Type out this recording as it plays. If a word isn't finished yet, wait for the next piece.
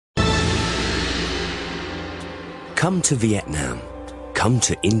Come to Vietnam. Come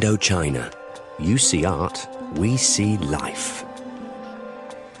to Indochina. You see art, we see life.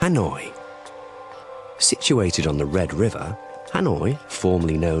 Hanoi. Situated on the Red River, Hanoi,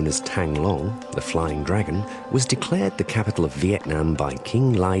 formerly known as Thang Long, the Flying Dragon, was declared the capital of Vietnam by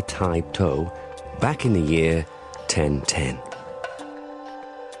King Lai Tai To back in the year 1010.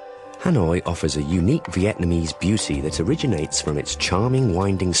 Hanoi offers a unique Vietnamese beauty that originates from its charming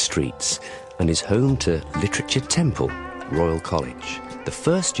winding streets and is home to Literature Temple, Royal College, the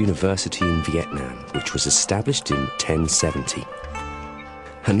first university in Vietnam, which was established in 1070.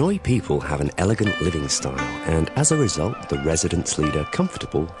 Hanoi people have an elegant living style and, as a result, the residents lead a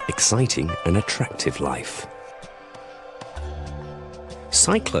comfortable, exciting and attractive life.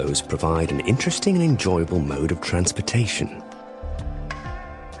 Cyclos provide an interesting and enjoyable mode of transportation.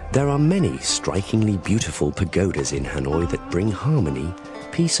 There are many strikingly beautiful pagodas in Hanoi that bring harmony,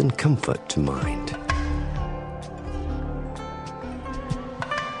 peace and comfort to mind.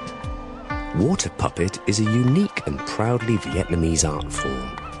 Water puppet is a unique and proudly Vietnamese art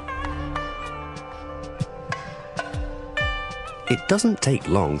form. It doesn't take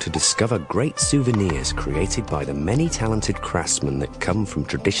long to discover great souvenirs created by the many talented craftsmen that come from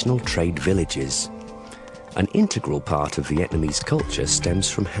traditional trade villages. An integral part of Vietnamese culture stems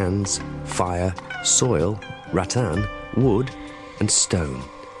from hands, fire, soil, rattan, wood and stone,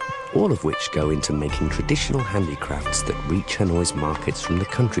 all of which go into making traditional handicrafts that reach Hanoi's markets from the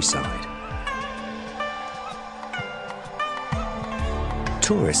countryside.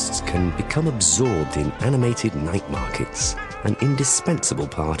 Tourists can become absorbed in animated night markets, an indispensable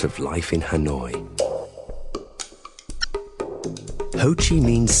part of life in Hanoi. Ho Chi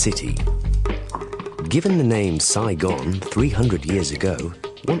Minh City. Given the name Saigon 300 years ago,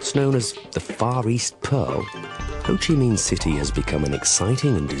 once known as the Far East Pearl, Ho Chi Minh City has become an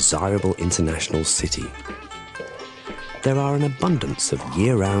exciting and desirable international city. There are an abundance of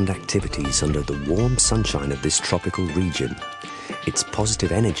year-round activities under the warm sunshine of this tropical region. Its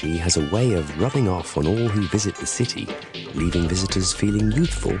positive energy has a way of rubbing off on all who visit the city, leaving visitors feeling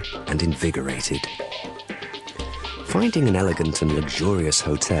youthful and invigorated. Finding an elegant and luxurious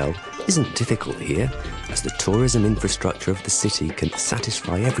hotel isn't difficult here, as the tourism infrastructure of the city can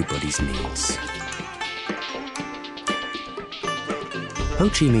satisfy everybody's needs. Ho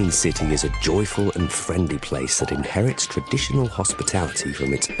Chi Minh City is a joyful and friendly place that inherits traditional hospitality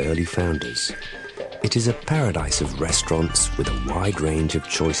from its early founders. It is a paradise of restaurants with a wide range of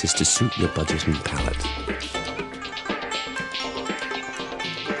choices to suit your budget and palate.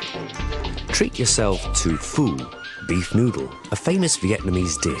 Treat yourself to pho, beef noodle, a famous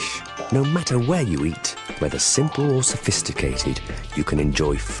Vietnamese dish. No matter where you eat, whether simple or sophisticated, you can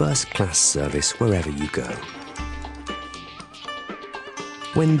enjoy first-class service wherever you go.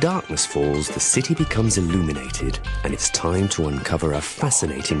 When darkness falls, the city becomes illuminated, and it's time to uncover a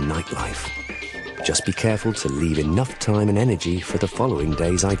fascinating nightlife. Just be careful to leave enough time and energy for the following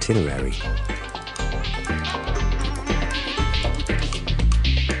day's itinerary.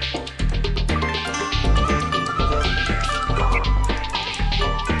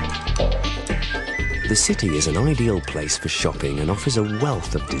 The city is an ideal place for shopping and offers a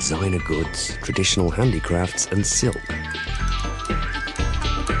wealth of designer goods, traditional handicrafts and silk.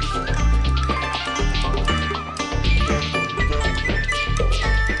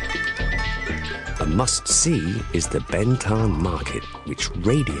 A must-see is the Ben Thanh Market, which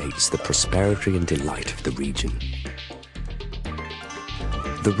radiates the prosperity and delight of the region.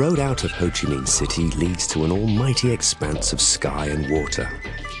 The road out of Ho Chi Minh City leads to an almighty expanse of sky and water.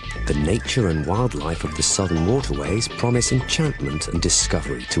 The nature and wildlife of the southern waterways promise enchantment and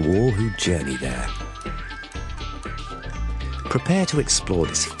discovery to all who journey there. Prepare to explore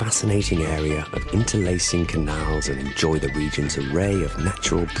this fascinating area of interlacing canals and enjoy the region's array of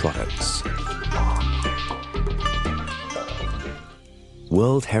natural products.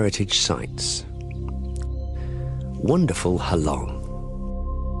 World Heritage Sites. Wonderful Halong.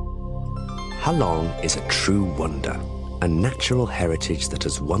 Halong is a true wonder, a natural heritage that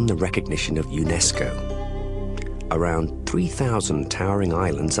has won the recognition of UNESCO. Around 3,000 towering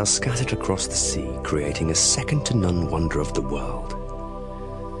islands are scattered across the sea, creating a second-to-none wonder of the world.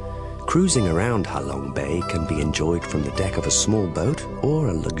 Cruising around Halong Bay can be enjoyed from the deck of a small boat or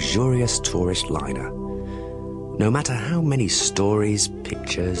a luxurious tourist liner. No matter how many stories,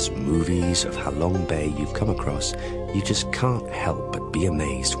 pictures, movies of Halong Bay you've come across, you just can't help but be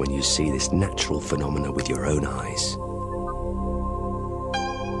amazed when you see this natural phenomena with your own eyes.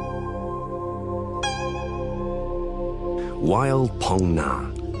 Wild Phong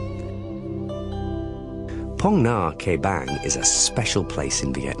Nha. Phong Nha Ke Bang is a special place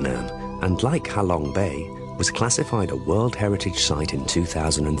in Vietnam, and like Halong Bay, was classified a World Heritage Site in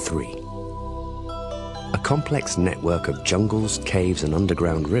 2003. A complex network of jungles, caves and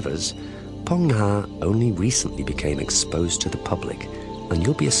underground rivers, Phong Nha only recently became exposed to the public, and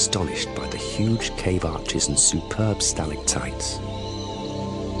you'll be astonished by the huge cave arches and superb stalactites.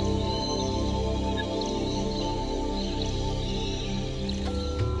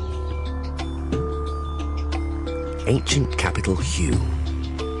 Ancient capital Hue.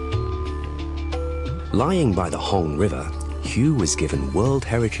 Lying by the Hong River, Hue was given World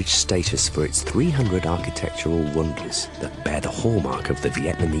Heritage status for its 300 architectural wonders that bear the hallmark of the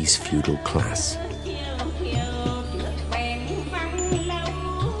Vietnamese feudal class.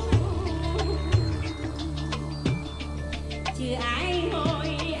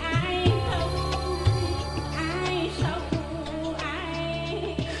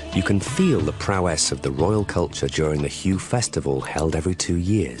 You can feel the prowess of the royal culture during the Hue Festival held every 2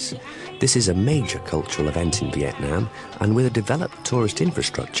 years. This is a major cultural event in Vietnam, and with a developed tourist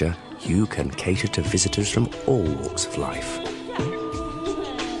infrastructure, Hue can cater to visitors from all walks of life.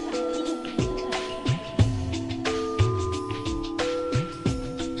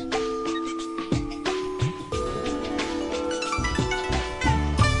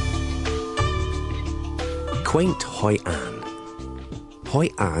 Quaint Hoi An. Hoi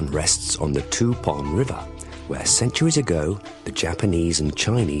An rests on the Tu Pon River, where centuries ago the Japanese and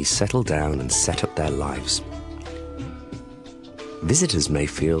Chinese settled down and set up their lives. Visitors may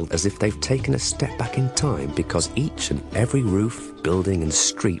feel as if they've taken a step back in time because each and every roof, building and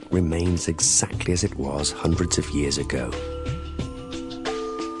street remains exactly as it was hundreds of years ago.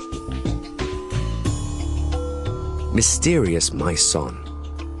 Mysterious My Son.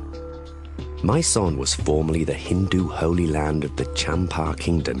 My Son was formerly the Hindu holy land of the Champa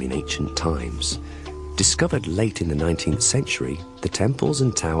kingdom in ancient times. Discovered late in the 19th century, the temples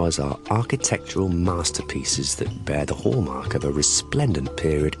and towers are architectural masterpieces that bear the hallmark of a resplendent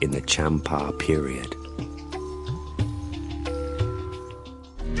period in the Champa period.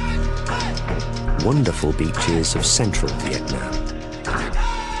 Wonderful beaches of central Vietnam.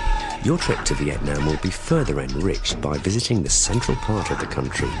 Your trip to Vietnam will be further enriched by visiting the central part of the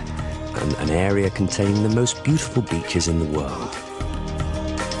country and an area containing the most beautiful beaches in the world.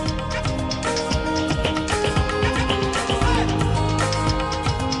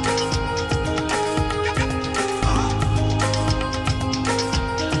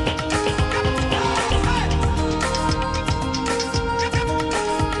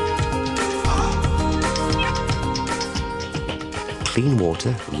 Clean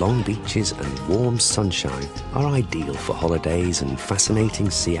water, long beaches and warm sunshine are ideal for holidays and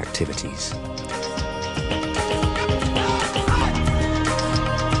fascinating sea activities.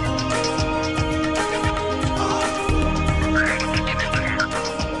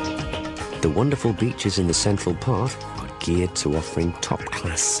 The wonderful beaches in the central part are geared to offering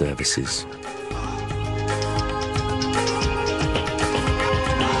top-class services.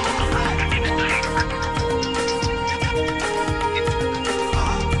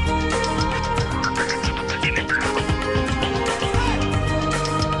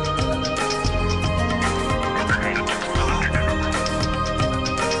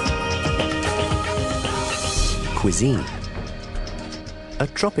 Cuisine. A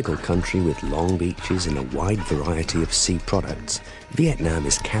tropical country with long beaches and a wide variety of sea products, Vietnam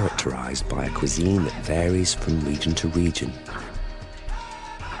is characterized by a cuisine that varies from region to region.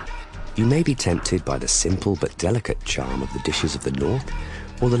 You may be tempted by the simple but delicate charm of the dishes of the north,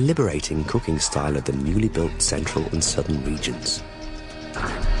 or the liberating cooking style of the newly built central and southern regions.